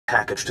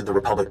package to the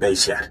Republic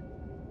base yet.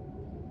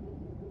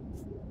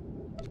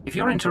 If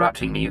you're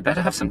interrupting me, you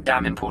better have some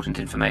damn important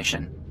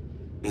information.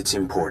 It's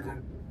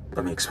important.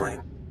 Let me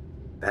explain.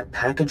 That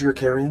package you're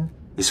carrying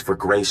is for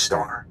Grey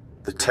Star,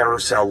 the Terror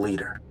Cell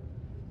leader.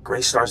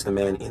 Grey Star's the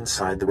man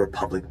inside the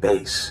Republic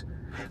base.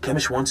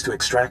 Chemish wants to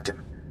extract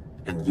him,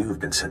 and you've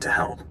been sent to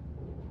help.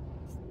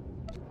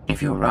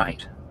 If you're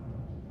right,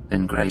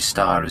 then Grey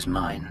Star is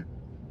mine.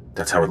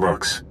 That's how it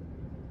looks.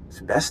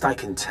 As best I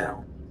can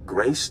tell,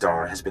 Grey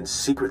Star has been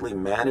secretly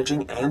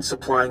managing and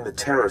supplying the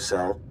Terror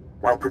Cell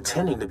while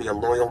pretending to be a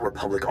loyal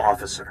Republic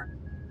officer.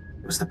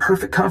 It was the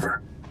perfect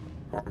cover.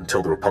 Well,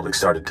 until the Republic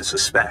started to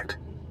suspect.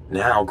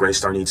 Now Grey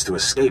Star needs to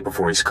escape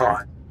before he's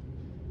caught.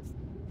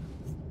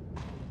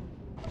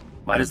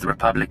 Why does the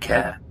Republic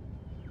care?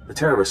 The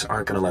terrorists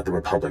aren't going to let the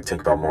Republic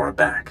take Balmorra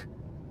back.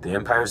 The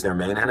Empire's their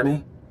main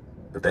enemy,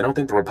 but they don't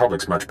think the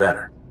Republic's much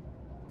better.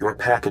 Your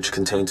package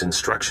contains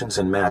instructions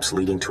and maps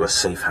leading to a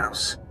safe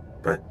house.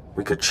 But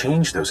we could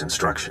change those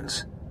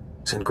instructions.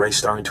 Send Grey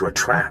Star into a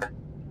trap.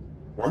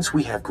 Once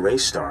we have Grey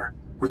Star,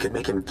 we could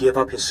make him give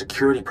up his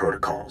security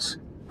protocols.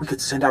 We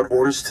could send out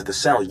orders to the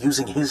cell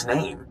using his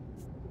name.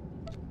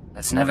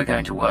 That's never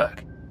going to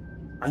work.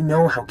 I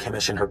know how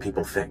Chemish and her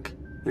people think.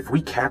 If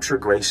we capture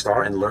Grey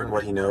Star and learn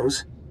what he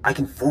knows, I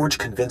can forge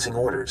convincing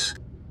orders.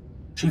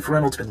 Chief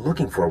Reynolds' been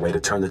looking for a way to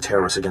turn the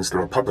terrorists against the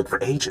Republic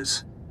for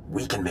ages.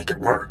 We can make it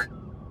work.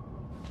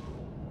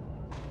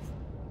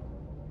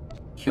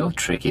 You're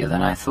trickier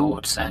than I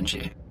thought,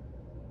 Sanju.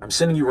 I'm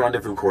sending you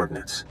rendezvous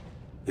coordinates.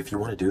 If you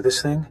want to do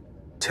this thing,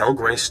 tell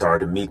Grey Star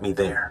to meet me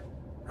there.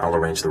 I'll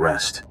arrange the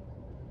rest.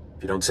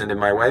 If you don't send him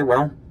my way,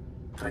 well,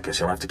 I guess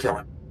you'll have to kill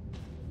him.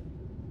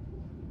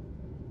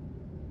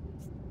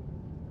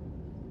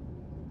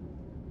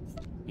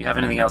 You have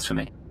anything else for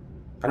me?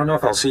 I don't know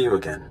if I'll see you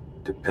again.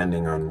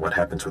 Depending on what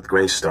happens with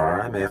Grey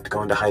Star, I may have to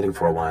go into hiding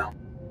for a while.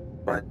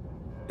 But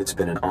it's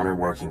been an honor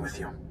working with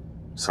you.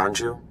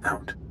 Sanju,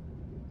 out.